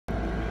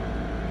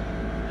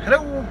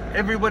Hello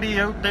everybody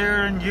out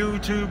there in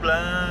YouTube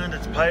land,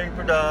 it's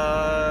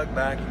PiperDoug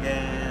back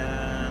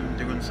again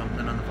doing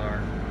something on the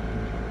farm.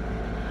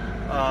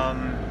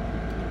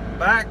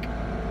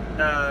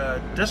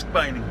 Disc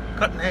binding,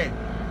 cutting hay.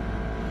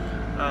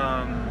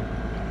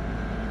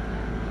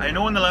 I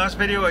know in the last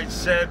video I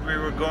said we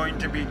were going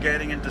to be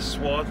getting into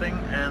swathing,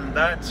 and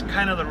that's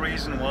kind of the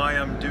reason why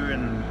I'm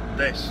doing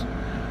this.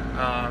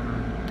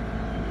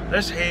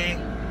 This hay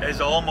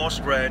is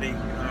almost ready. I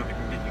don't know if I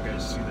can get you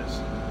guys to see this.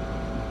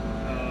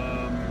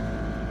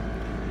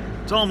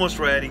 It's almost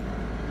ready,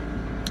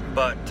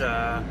 but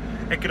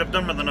it could have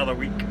done with another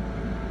week.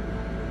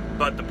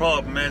 But the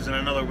problem is, in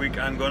another week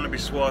I'm going to be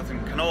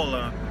swathing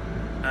canola,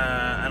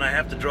 and I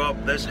have to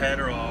drop this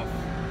header off.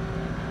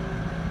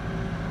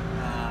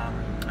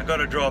 I got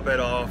to drop it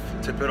off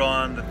to put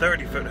on the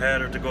 30-foot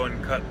header to go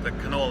and cut the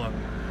canola.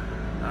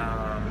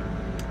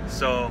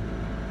 So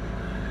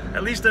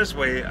at least this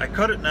way, I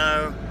cut it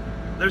now.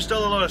 There's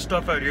still a lot of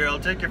stuff out here. I'll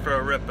take you for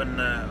a rip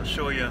and I'll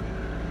show you.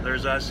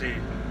 There's actually,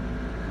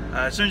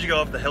 as soon as you go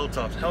off the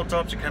hilltops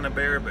are kind of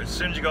bare, but as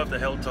soon as you go off the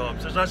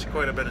hilltops, there's actually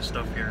quite a bit of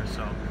stuff here.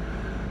 So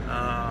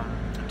I'll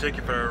take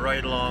you for a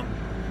ride along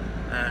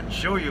and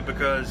show you,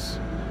 because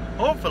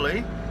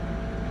hopefully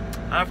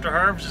after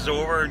harvest is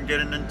over and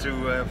getting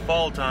into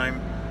fall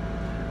time,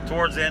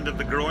 towards the end of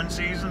the growing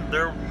season,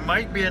 there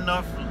might be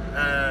enough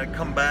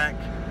come back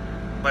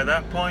by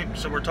that point.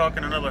 So we're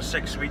talking another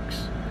 6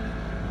 weeks,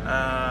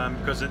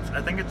 because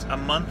I think it's a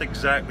month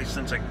exactly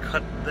since I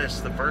cut this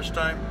the first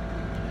time.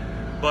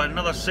 But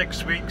another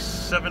 6 weeks,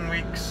 7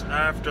 weeks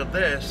after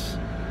this,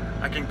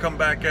 I can come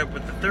back up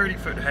with the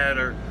 30-foot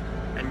header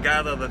and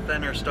gather the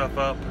thinner stuff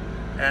up,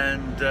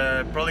 and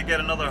probably get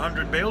another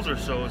 100 bales or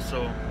so.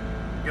 So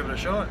give it a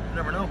shot, you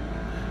never know.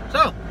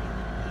 So,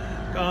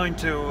 going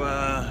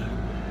to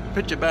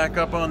put you back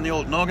up on the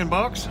old noggin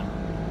box.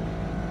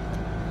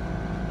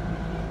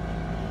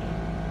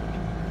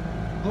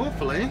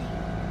 Hopefully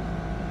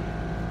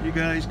you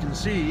guys can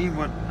see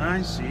what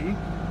I see.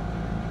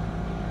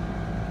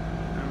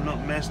 I'm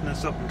not messing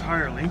this up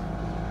entirely.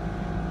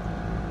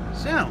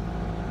 So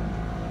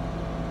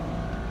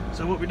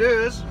what we do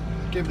is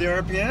give the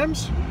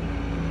RPMs,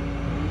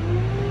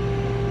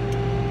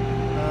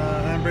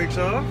 handbrakes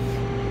off,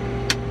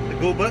 the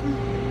go button,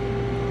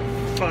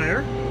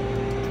 fire.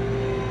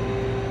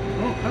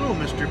 Oh, hello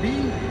Mr. B.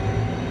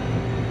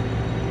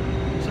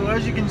 So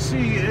as you can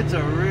see, it's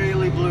a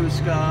really blue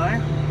sky.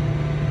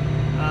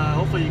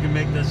 Hopefully you can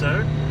make this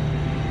out.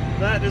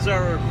 That is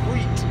our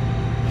wheat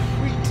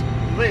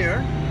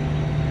there.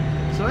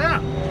 So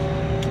yeah,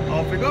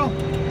 off we go.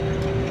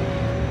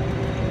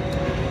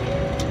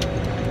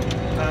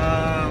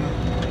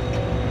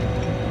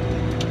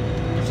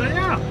 So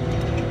yeah,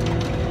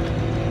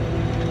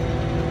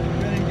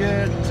 I'm gonna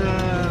get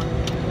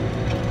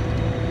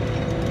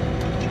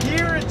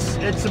here.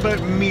 It's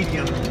about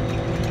medium.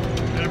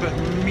 Got about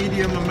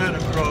medium amount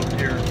of crop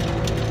here.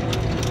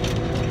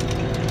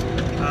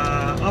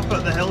 Up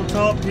at the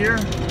hilltop here,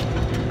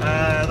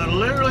 there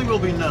literally will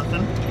be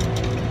nothing.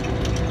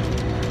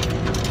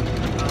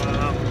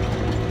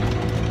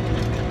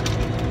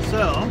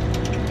 So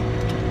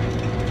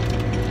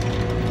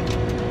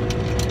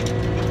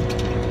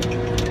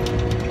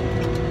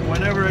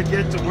whenever I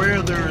get to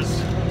where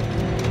there's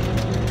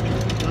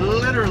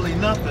literally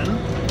nothing,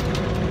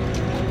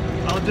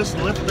 I'll just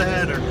lift the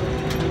header,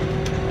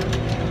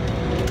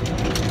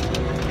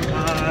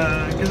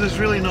 because it's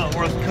really not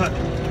worth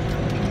cutting.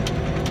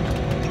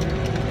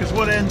 Because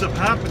what ends up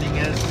happening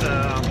is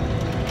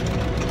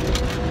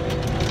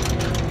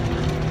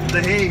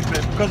the hay,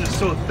 because it's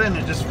so thin,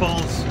 it just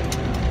falls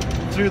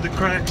through the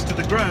cracks to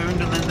the ground,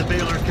 and then the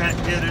baler can't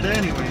get it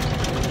anyway.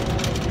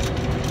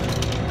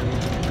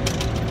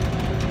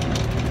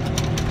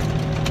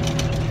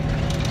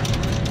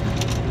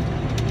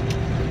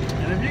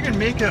 And if you can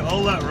make out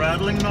all that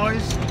rattling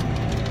noise,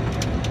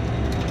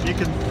 you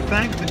can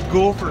thank the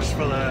gophers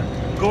for that.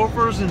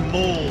 Gophers and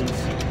moles.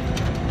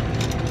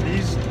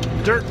 These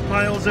dirt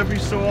piles every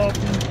so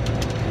often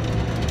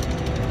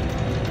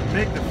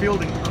make the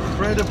field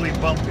incredibly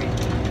bumpy.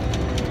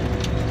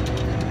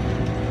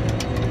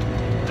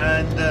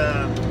 And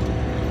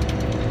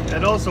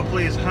it also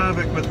plays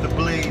havoc with the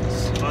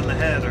blades on the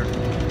header.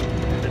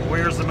 It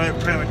wears them out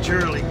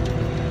prematurely,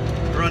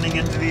 running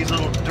into these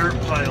little dirt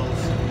piles.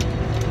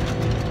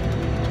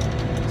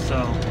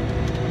 So,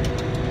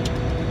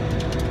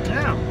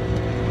 yeah.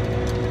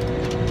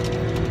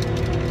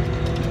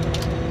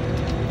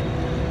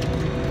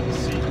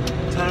 See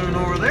town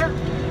over there?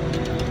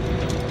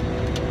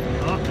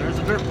 Oh, there's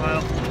a dirt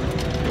pile.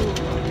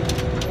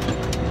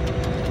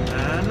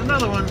 And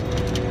another one.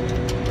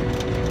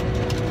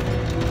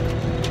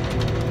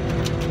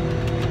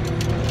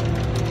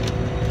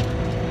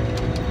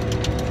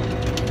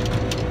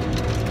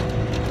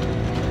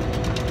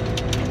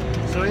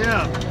 So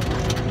yeah,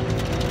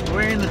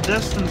 way in the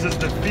distance is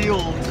the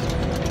field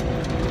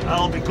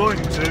I'll be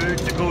going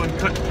to go and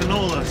cut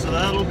canola. So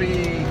that'll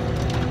be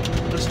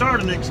the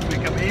start of next week.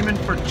 I'm aiming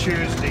for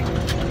Tuesday.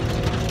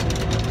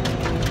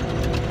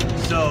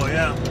 So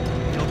yeah,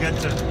 you'll get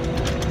to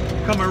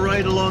come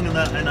right along in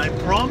that, and I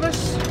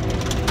promise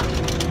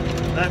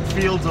that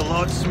field's a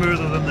lot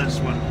smoother than this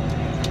one.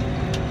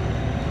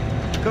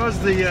 Because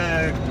the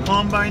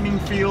combining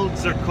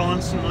fields are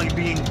constantly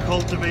being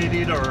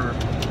cultivated or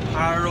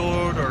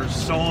harrowed or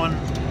sown,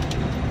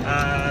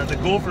 the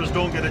gophers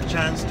don't get a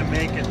chance to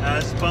make it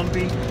as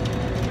bumpy.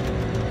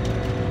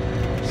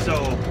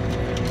 So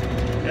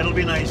it'll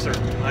be nicer,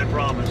 I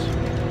promise.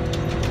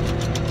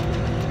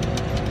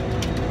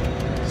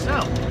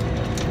 So,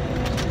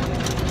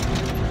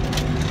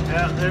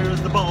 yeah,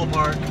 there's the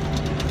ballpark.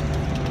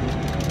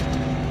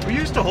 We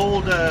used to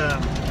hold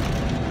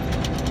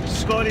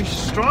Scottish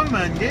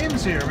strongman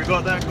games here. We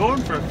got that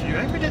going for a few.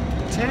 I think we did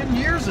 10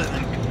 years, I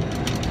think.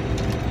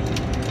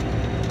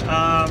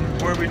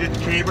 Where we did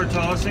caber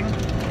tossing.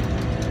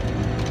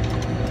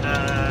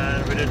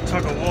 We did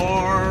tug of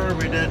war.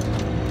 We did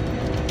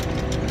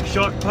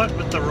shot put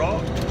with the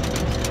rock.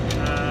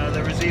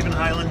 There was even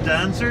Highland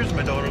dancers.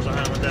 My daughter's a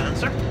Highland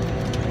dancer.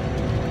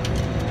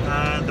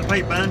 And the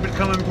pipe band would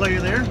come and play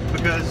there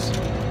because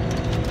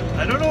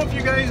I don't know if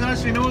you guys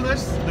actually know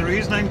this. The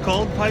reason I'm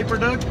called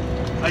PiperDoug,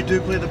 I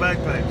do play the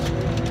bagpipes.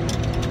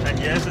 And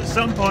yes, at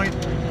some point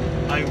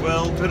I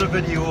will put a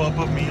video up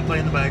of me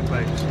playing the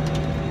bagpipes.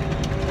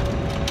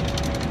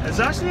 There's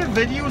actually a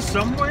video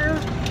somewhere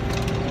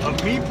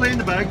of me playing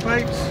the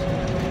bagpipes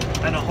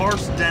and a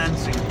horse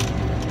dancing.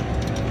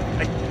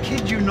 I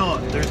kid you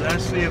not, there's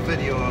actually a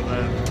video of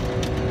that.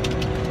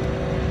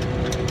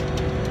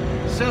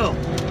 So,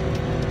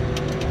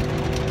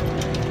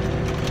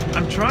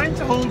 I'm trying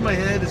to hold my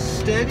head as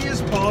steady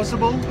as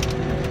possible,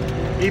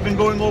 even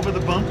going over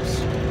the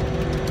bumps.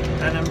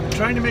 And I'm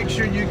trying to make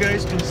sure you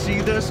guys can see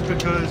this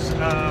because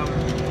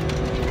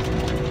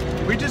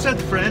we just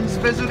had friends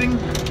visiting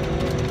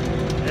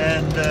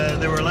and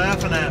they were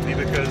laughing at me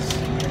because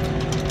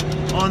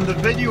on the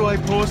video I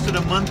posted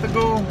a month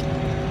ago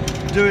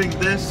doing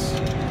this,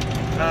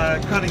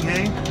 cutting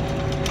hay,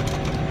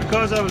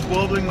 because I was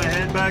wobbling my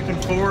head back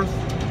and forth,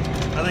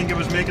 I think it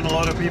was making a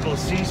lot of people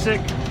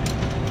seasick.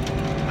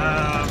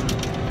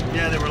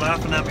 Yeah, they were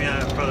laughing at me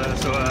for that.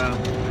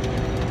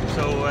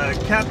 So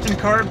Captain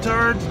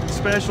Carbtard,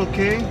 Special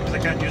K, because I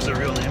can't use their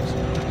real names.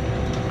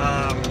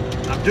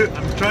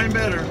 I'm trying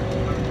better.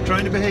 I'm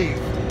trying to behave.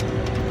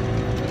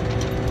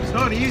 It's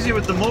not easy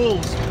with the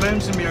moles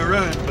bouncing me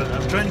around, but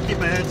I'm trying to keep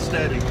my head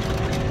steady.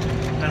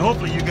 And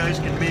hopefully you guys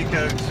can make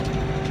out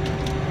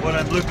what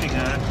I'm looking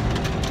at.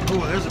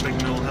 Oh, there's a big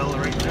mill hill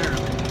right there.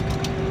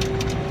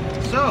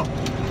 So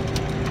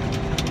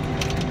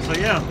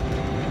yeah.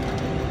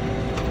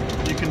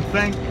 You can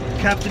thank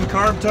Captain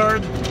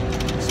Carbtard,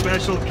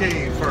 Special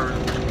K, for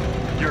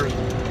your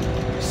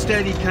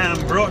steady cam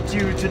brought to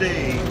you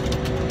today.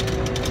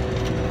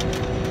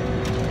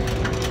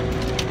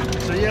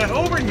 So yeah,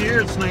 over here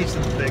it's nice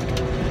and thick.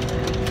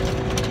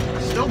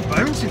 Still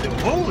bouncy though,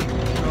 holy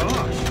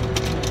gosh.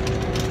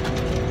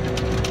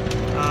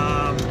 I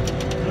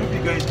don't know if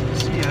you guys can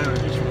see how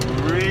it's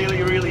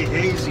really, really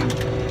hazy.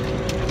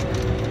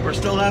 We're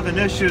still having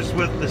issues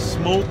with the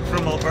smoke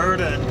from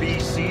Alberta and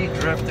BC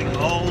drifting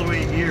all the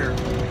way here.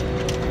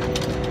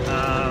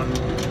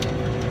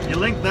 You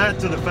link that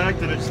to the fact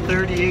that it's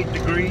 38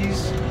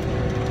 degrees.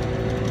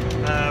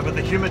 But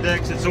the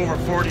humidex, it's over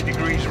 40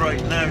 degrees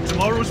right now.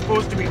 Tomorrow's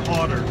supposed to be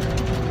hotter.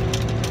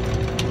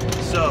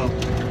 So,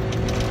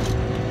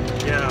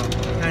 yeah,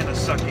 kind of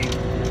sucky.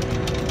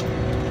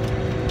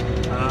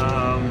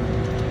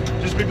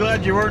 Just be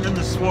glad you weren't in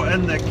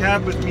the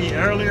cab with me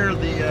earlier.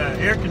 The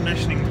air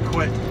conditioning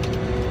quit.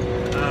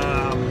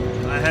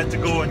 I had to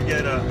go and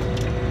get a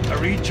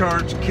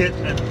recharge kit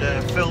and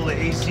fill the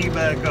AC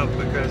back up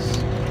because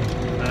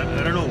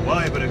I don't know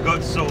why, but it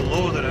got so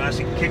low that it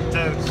actually kicked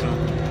out. So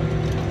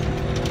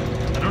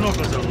I don't know if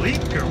it's a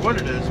leak or what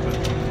it is, but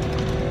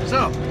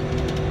so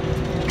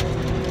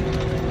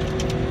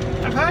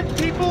I've had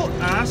people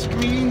ask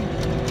me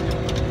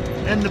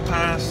in the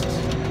past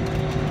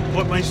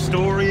what my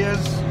story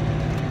is.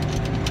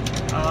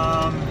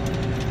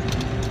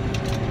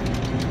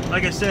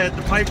 Like I said,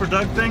 the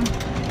PiperDoug thing,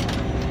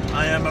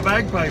 I am a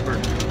bagpiper.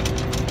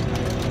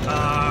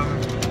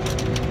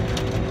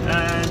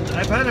 And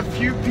I've had a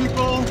few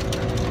people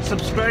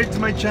subscribe to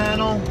my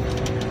channel.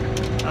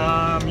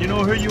 You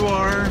know who you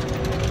are.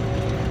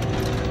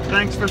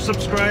 Thanks for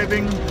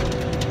subscribing.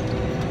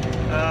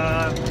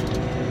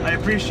 I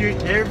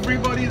appreciate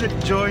everybody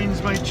that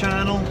joins my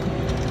channel.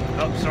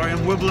 Oh, sorry,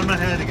 I'm wibbling my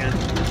head again.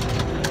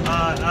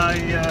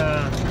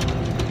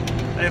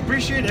 I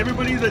appreciate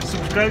everybody that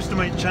subscribes to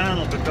my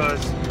channel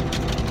because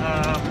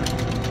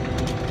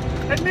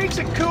it makes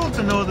it cool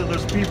to know that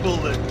there's people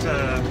that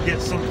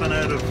get something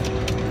out of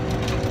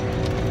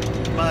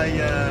my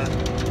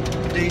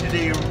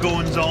day-to-day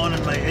goings-on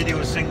and my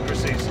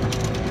idiosyncrasies.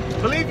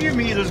 Believe you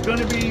me, there's going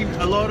to be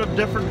a lot of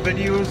different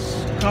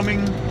videos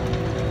coming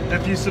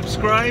if you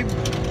subscribe.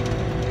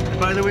 And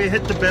by the way,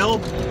 hit the bell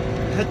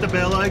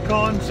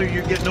icon so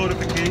you get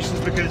notifications,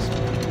 because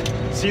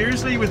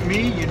seriously, with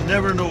me, you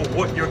never know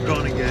what you're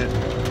gonna get.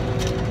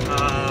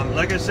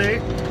 Like I say,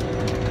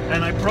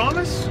 and I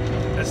promise,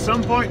 at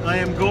some point I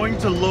am going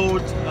to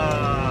load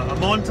a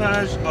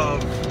montage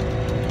of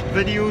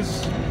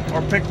videos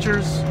or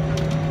pictures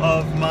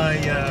of my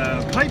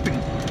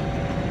piping.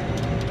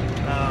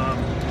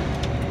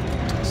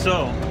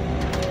 So,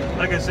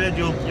 like I said,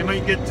 you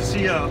might get to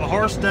see a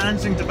horse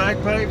dancing to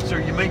bagpipes,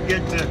 or you might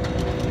get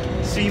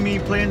to see me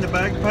playing the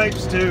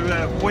bagpipes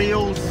to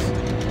whales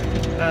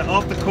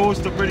off the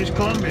coast of British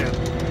Columbia.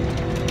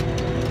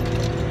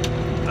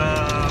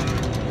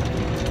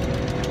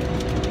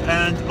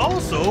 And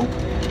also,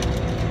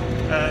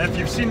 if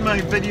you've seen my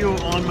video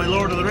on my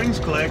Lord of the Rings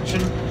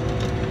collection,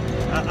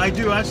 I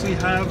do actually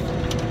have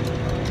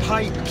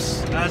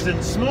pipes, as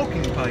in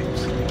smoking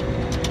pipes.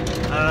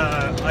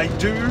 I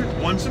do,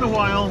 once in a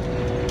while,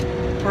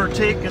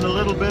 partake in a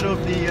little bit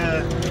of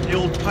the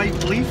old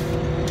pipe leaf.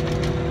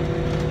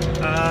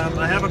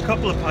 I have a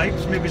couple of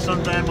pipes. Maybe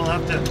sometime I'll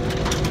have to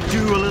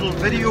do a little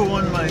video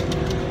on my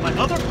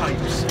other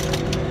pipes.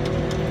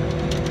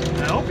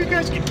 I hope you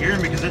guys can hear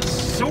me because it's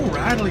so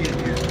rattly in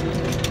here.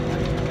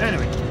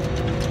 Anyway,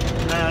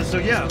 so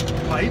yeah,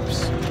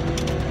 pipes.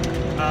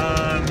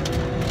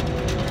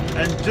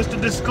 And just a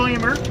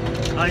disclaimer,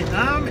 I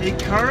am a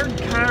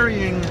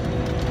card-carrying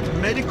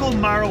medical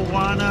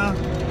marijuana.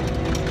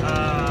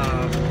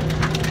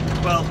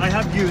 Well, I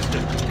have used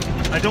it.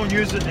 I don't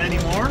use it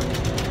anymore,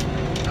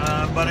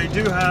 but I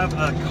do have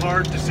a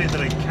card to say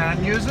that I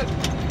can use it.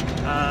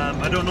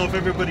 I don't know if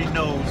everybody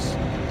knows.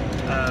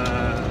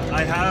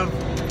 I have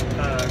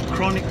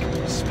chronic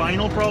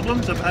spinal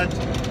problems. I've had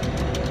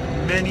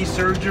many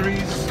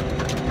surgeries.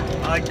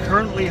 I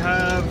currently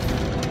have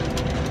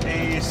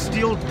a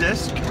steel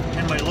disc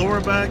in my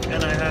lower back,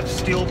 and I have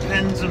steel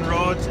pins and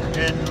rods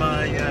in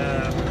my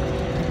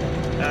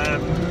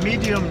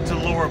medium to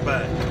lower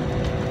back.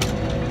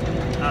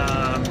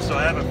 So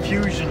I have a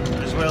fusion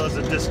as well as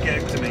a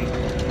discectomy.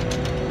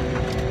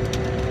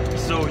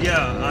 So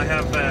yeah, I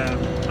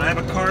have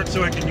a card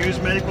so I can use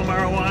medical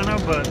marijuana,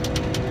 but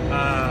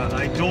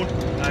I don't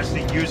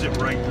actually use it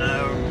right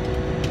now.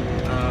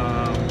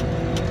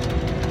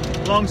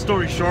 Long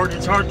story short,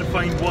 it's hard to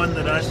find one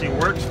that actually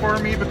works for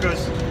me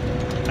because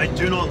I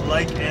do not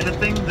like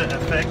anything that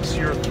affects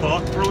your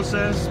thought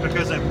process,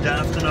 because I'm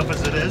daft enough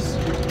as it is.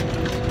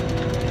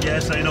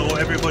 Yes, I know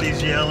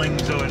everybody's yelling,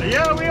 so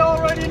yeah, we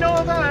already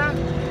know that.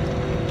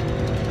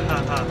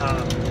 Ha ha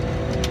ha.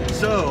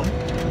 So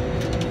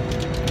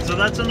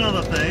that's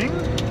another thing.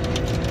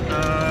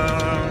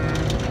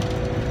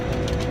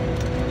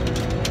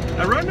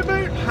 Around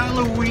about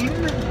Halloween,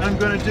 I'm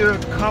going to do a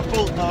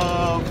couple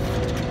of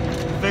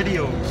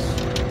videos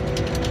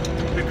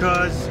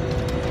because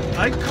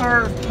I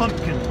carve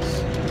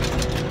pumpkins.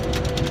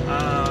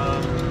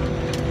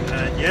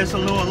 And yes, I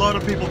know a lot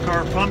of people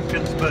carve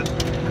pumpkins, but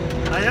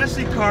I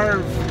actually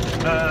carve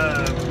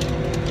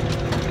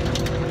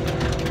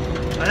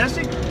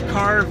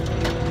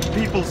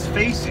people's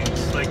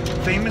faces, like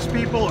famous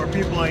people or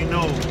people I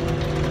know,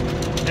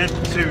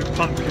 into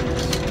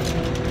pumpkins.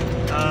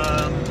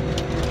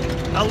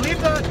 I'll leave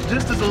that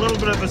just as a little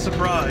bit of a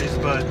surprise,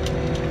 but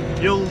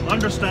you'll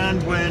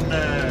understand when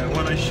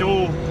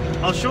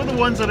I'll show the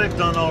ones that I've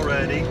done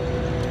already,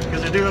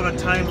 because I do have a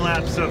time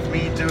lapse of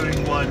me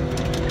doing one,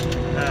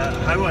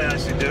 how I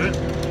actually do it,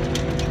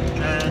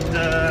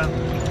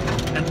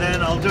 and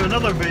then I'll do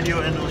another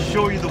video and I'll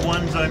show you the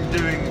ones I'm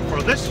doing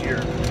for this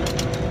year.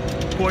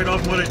 Quite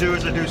often what I do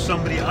is I do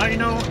somebody I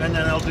know, and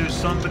then I'll do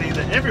somebody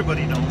that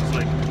everybody knows,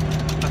 like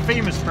a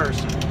famous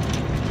person.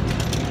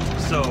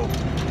 So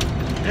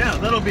yeah,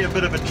 that'll be a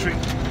bit of a treat.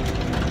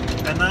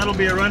 And that'll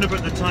be around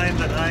about the time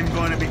that I'm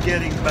going to be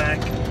getting back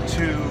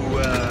to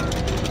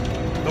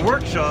the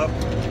workshop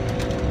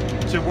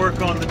to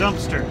work on the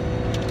dumpster.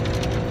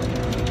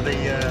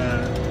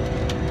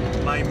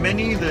 My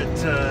Mini that,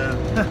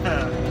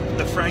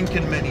 the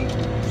Franken Mini.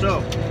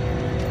 So,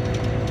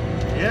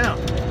 yeah.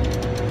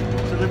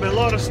 So there'll be a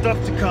lot of stuff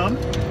to come,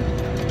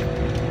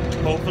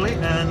 hopefully.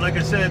 And like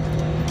I said,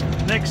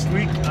 next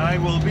week I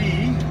will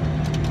be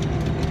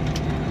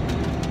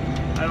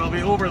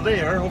over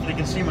there. Hopefully you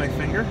can see my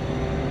finger.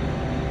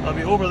 I'll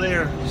be over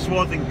there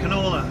swathing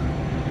canola.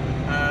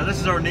 This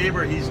is our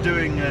neighbor. He's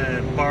doing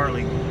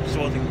barley,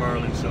 swathing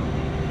barley, so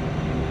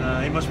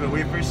he must be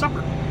waiting for his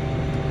supper.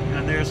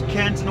 And there's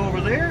Kenton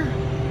over there.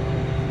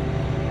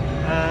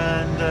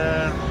 And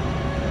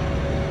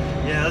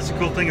yeah, that's the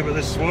cool thing about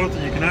this swath.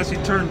 You can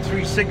actually turn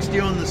 360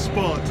 on the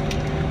spot.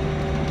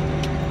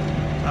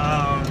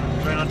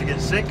 Try not to get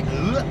sick.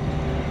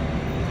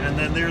 And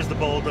then there's the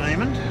ball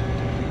diamond.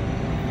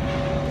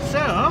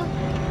 So,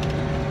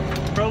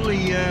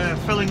 probably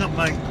filling up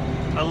my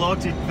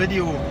allotted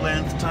video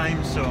length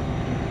time, so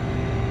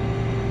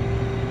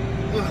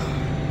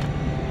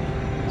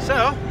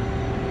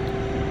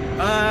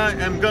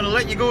I'm gonna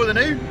let you go with the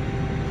new,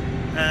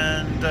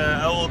 and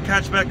I will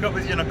catch back up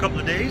with you in a couple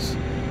of days,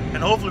 and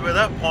hopefully by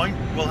that point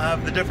we'll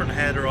have the different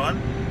header on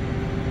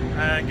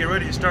and get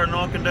ready to start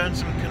knocking down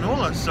some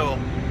canola. So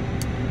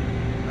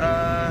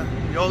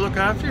you all look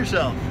after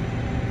yourself,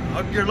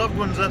 hug your loved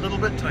ones that little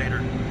bit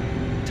tighter.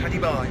 Tidy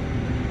bye.